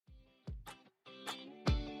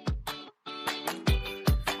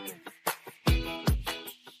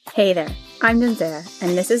Hey there, I'm Jensaya,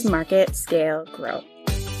 and this is Market, Scale, Grow,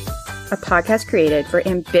 a podcast created for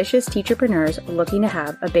ambitious teacherpreneurs looking to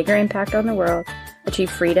have a bigger impact on the world,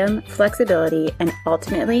 achieve freedom, flexibility, and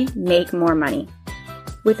ultimately make more money.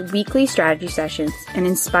 With weekly strategy sessions and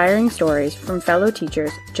inspiring stories from fellow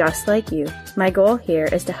teachers just like you, my goal here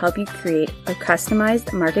is to help you create a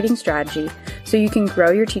customized marketing strategy so you can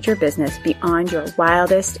grow your teacher business beyond your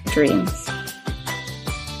wildest dreams.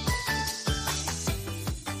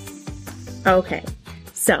 Okay,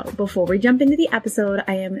 so before we jump into the episode,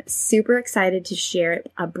 I am super excited to share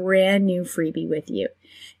a brand new freebie with you.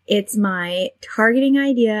 It's my targeting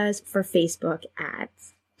ideas for Facebook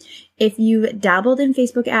ads. If you've dabbled in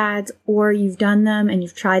Facebook ads or you've done them and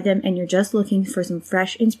you've tried them and you're just looking for some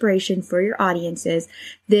fresh inspiration for your audiences,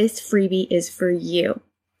 this freebie is for you.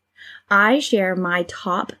 I share my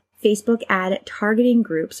top Facebook ad targeting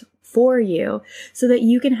groups for you so that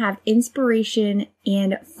you can have inspiration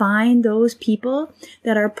and find those people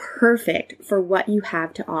that are perfect for what you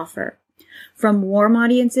have to offer. From warm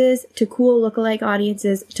audiences to cool lookalike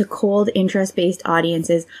audiences to cold interest-based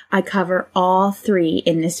audiences, I cover all three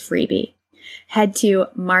in this freebie. Head to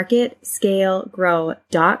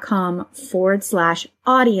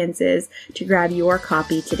marketscalegrow.com/audiences to grab your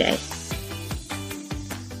copy today.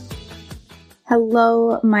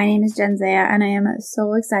 Hello, my name is Jensaya, and I am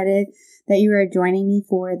so excited that you are joining me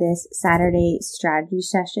for this Saturday strategy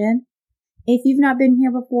session. If you've not been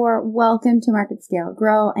here before, welcome to Market Scale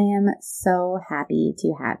Grow. I am so happy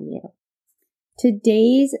to have you.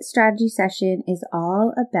 Today's strategy session is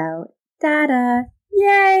all about data.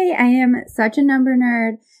 Yay! I am such a number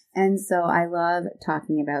nerd, and so I love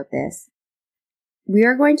talking about this. We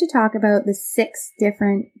are going to talk about the 6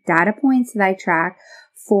 different data points that I track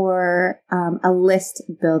for a list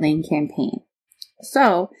building campaign.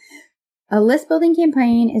 So a list building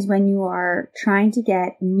campaign is when you are trying to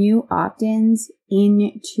get new opt-ins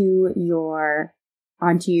onto your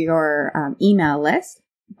email list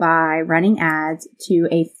by running ads to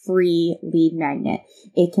a free lead magnet.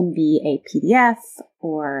 It can be a PDF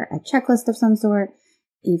or a checklist of some sort,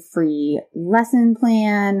 a free lesson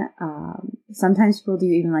plan. Sometimes people do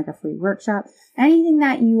even like a free workshop. Anything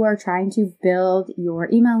that you are trying to build your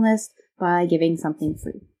email list by giving something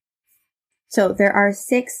free. So there are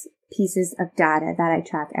 6 pieces of data that I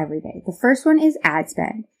track every day. The first one is ad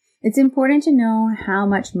spend. It's important to know how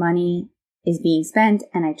much money is being spent,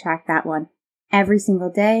 and I track that one every single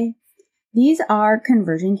day. These are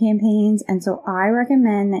conversion campaigns, and so I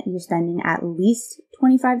recommend that you're spending at least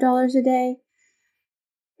 $25 a day.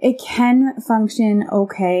 It can function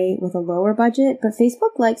okay with a lower budget, but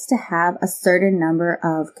Facebook likes to have a certain number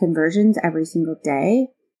of conversions every single day,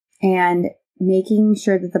 and making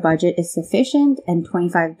sure that the budget is sufficient, and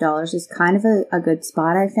 $25 is kind of a good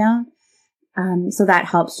spot I found. So that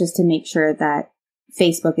helps just to make sure that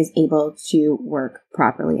Facebook is able to work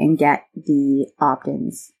properly and get the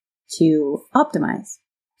opt-ins to optimize.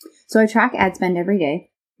 So I track ad spend every day.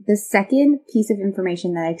 The second piece of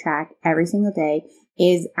information that I track every single day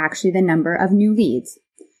is actually the number of new leads.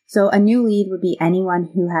 So a new lead would be anyone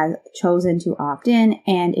who has chosen to opt in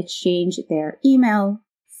and exchange their email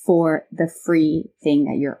for the free thing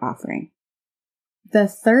that you're offering. The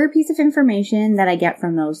third piece of information that I get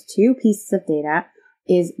from those 2 pieces of data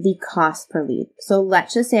is the cost per lead. So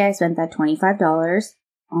let's just say I spent that $25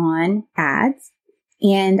 on ads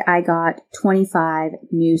and I got 25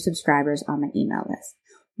 new subscribers on my email list.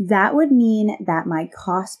 That would mean that my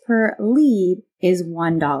cost per lead is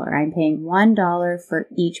 $1. I'm paying $1 for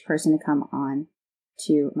each person to come on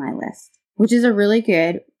to my list, which is a really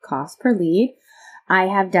good cost per lead. I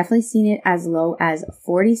have definitely seen it as low as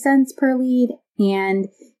 40 cents per lead, and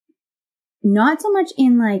not so much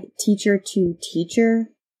in like teacher to teacher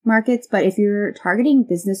markets, but if you're targeting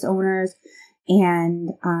business owners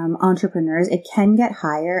and entrepreneurs, it can get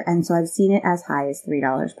higher. And so I've seen it as high as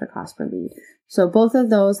 $3 per cost per lead. So both of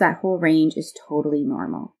those, that whole range is totally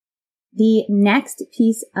normal. The next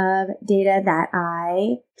piece of data that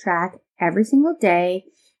I track every single day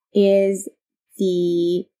is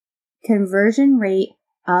the conversion rate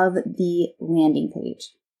of the landing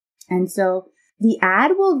page. And so the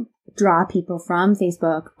ad will draw people from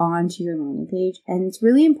Facebook onto your landing page, and it's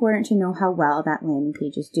really important to know how well that landing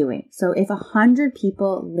page is doing. So if 100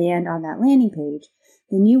 people land on that landing page,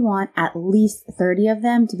 then you want at least 30 of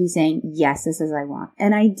them to be saying, yes, this is what I want,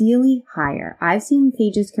 and ideally higher. I've seen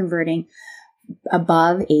pages converting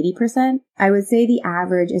above 80%. I would say the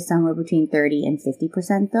average is somewhere between 30 and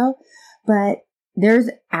 50% though, but there's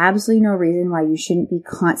absolutely no reason why you shouldn't be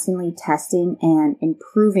constantly testing and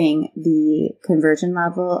improving the conversion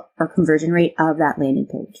level or conversion rate of that landing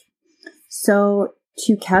page. So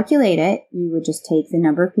To calculate it, you would just take the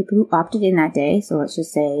number of people who opted in that day. So let's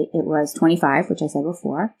just say it was 25, which I said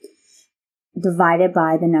before, divided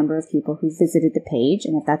by the number of people who visited the page.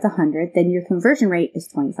 And if that's 100, then your conversion rate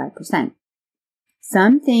is 25%.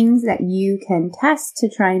 Some things that you can test to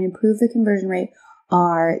try and improve the conversion rate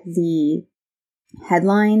are the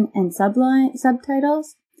headline and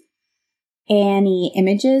subtitles, any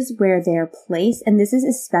images where they're placed. And this is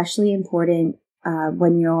especially important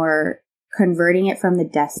when you're converting it from the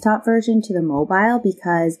desktop version to the mobile,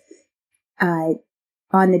 because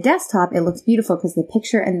on the desktop, it looks beautiful because the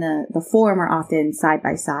picture and the form are often side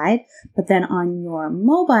by side. But then on your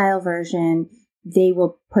mobile version, they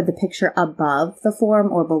will put the picture above the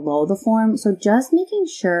form or below the form. So just making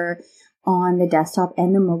sure on the desktop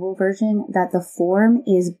and the mobile version that the form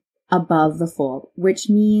is above the fold, which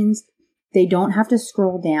means they don't have to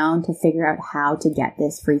scroll down to figure out how to get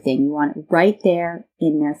this free thing. You want it right there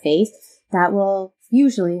in their face. That will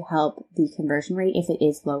usually help the conversion rate if it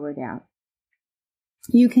is lower down.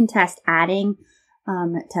 You can test adding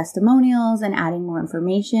testimonials and adding more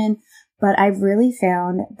information, but I've really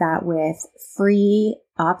found that with free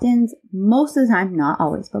opt-ins, most of the time, not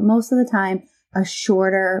always, but most of the time, a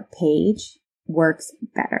shorter page works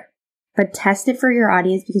better. But test it for your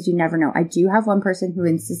audience because you never know. I do have one person who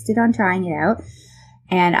insisted on trying it out,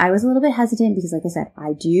 and I was a little bit hesitant because, like I said,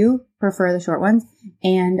 I do prefer the short ones,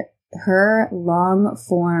 and her long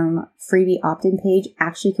form freebie opt-in page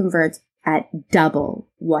actually converts at double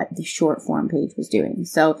what the short form page was doing.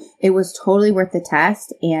 So it was totally worth the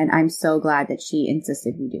test, and I'm so glad that she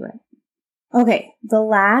insisted we do it. Okay, the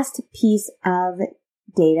last piece of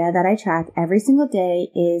data that I track every single day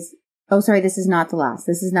is, this is not the last.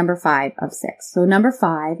 This is number 5 of 6. So number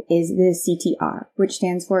 5 is the CTR, which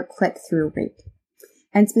stands for click-through rate.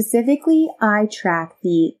 And specifically, I track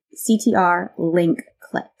the CTR link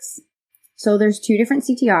clicks. So there's 2 different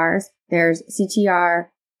CTRs. There's CTR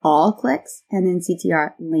all clicks and then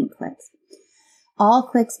CTR link clicks. All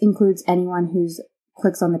clicks includes anyone who's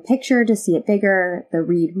clicks on the picture to see it bigger, the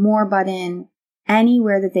read more button,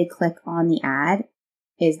 anywhere that they click on the ad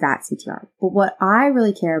is that CTR. But what I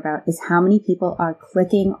really care about is how many people are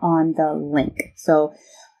clicking on the link. So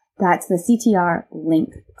that's the CTR link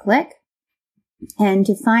click. And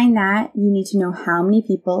to find that, you need to know how many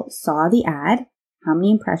people saw the ad, how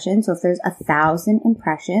many impressions. So if there's 1,000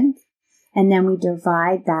 impressions, and then we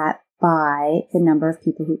divide that by the number of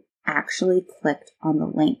people who actually clicked on the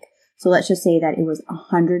link. So let's just say that it was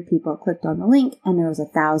 100 people clicked on the link and there was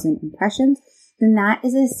 1,000 impressions. Then that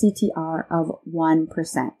is a CTR of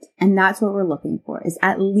 1%. And that's what we're looking for, is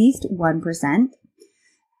at least 1%.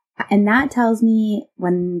 And that tells me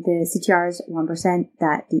when the CTR is 1%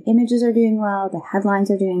 that the images are doing well, the headlines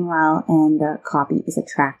are doing well, and the copy is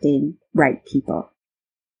attracting right people.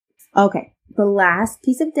 Okay, the last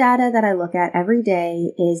piece of data that I look at every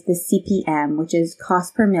day is the CPM, which is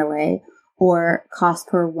cost per mille or cost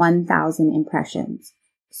per 1,000 impressions.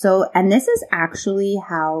 So, and this is actually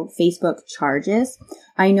how Facebook charges.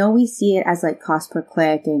 I know we see it as like cost per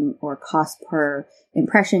click or cost per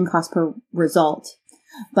impression, cost per result.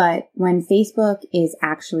 But when Facebook is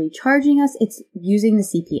actually charging us, it's using the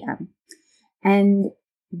CPM. And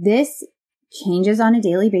this changes on a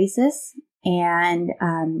daily basis. And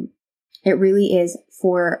it really is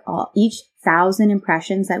for each 1,000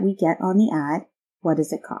 impressions that we get on the ad, what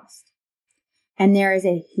does it cost? And there is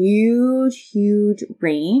a huge, huge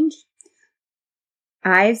range.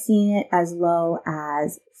 I've seen it as low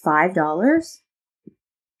as $5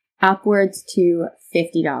 upwards to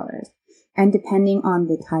 $50. And depending on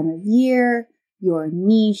the time of year, your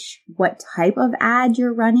niche, what type of ad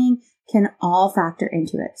you're running can all factor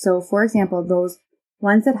into it. So for example, those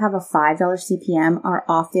ones that have a $5 CPM are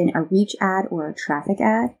often a reach ad or a traffic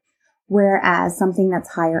ad, whereas something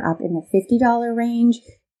that's higher up in the $50 range,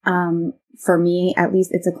 for me, at least,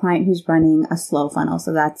 it's a client who's running a slow funnel.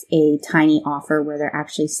 So that's a tiny offer where they're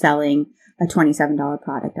actually selling a $27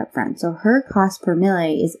 product up front. So her cost per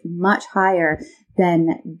mille is much higher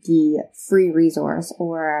than the free resource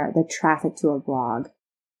or the traffic to a blog.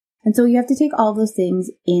 And so you have to take all those things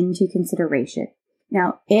into consideration.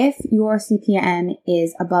 Now, if your CPM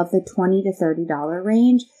is above the $20 to $30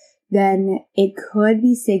 range, then it could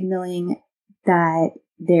be signaling that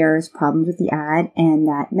there's problems with the ad and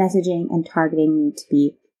that messaging and targeting need to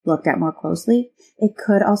be looked at more closely. It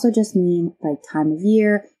could also just mean like time of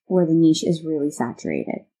year or the niche is really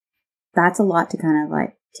saturated. That's a lot to kind of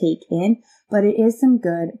like take in, but it is some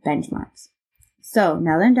good benchmarks. So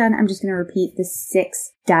now that I'm done, I'm just going to repeat the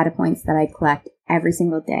 6 data points that I collect every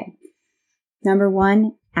single day. Number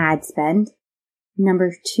 1, ad spend.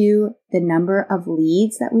 Number 2, the number of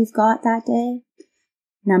leads that we've got that day.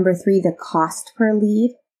 Number 3, the cost per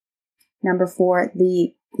lead. Number 4,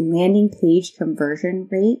 the landing page conversion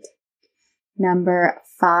rate. Number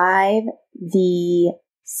 5, the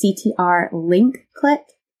CTR link click.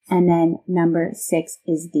 And then number 6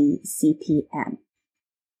 is the CPM.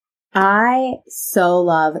 I so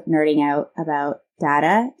love nerding out about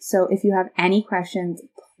data. So if you have any questions,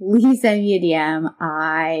 please send me a DM.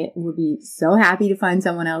 I would be so happy to find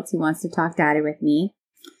someone else who wants to talk data with me.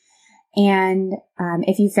 And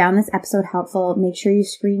if you found this episode helpful, make sure you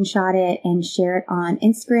screenshot it and share it on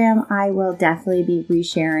Instagram. I will definitely be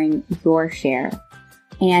resharing your share.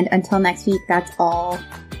 And until next week, that's all.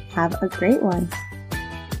 Have a great one.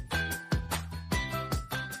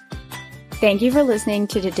 Thank you for listening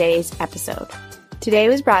to today's episode. Today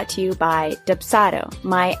was brought to you by Dubsado,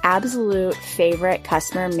 my absolute favorite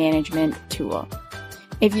customer management tool.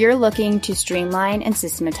 If you're looking to streamline and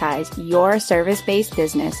systematize your service-based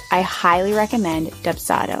business, I highly recommend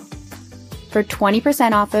Dubsado. For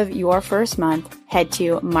 20% off of your first month, head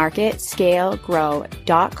to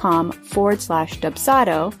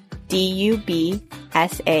marketscalegrow.com/Dubsado,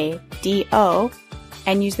 DUBSADO,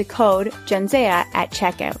 and use the code Genzea at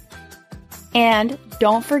checkout. And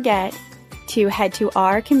don't forget to head to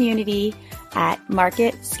our community at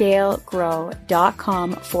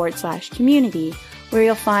marketscalegrow.com/community, where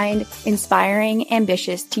you'll find inspiring,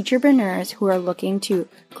 ambitious teacherpreneurs who are looking to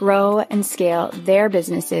grow and scale their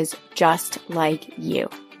businesses just like you.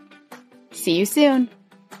 See you soon.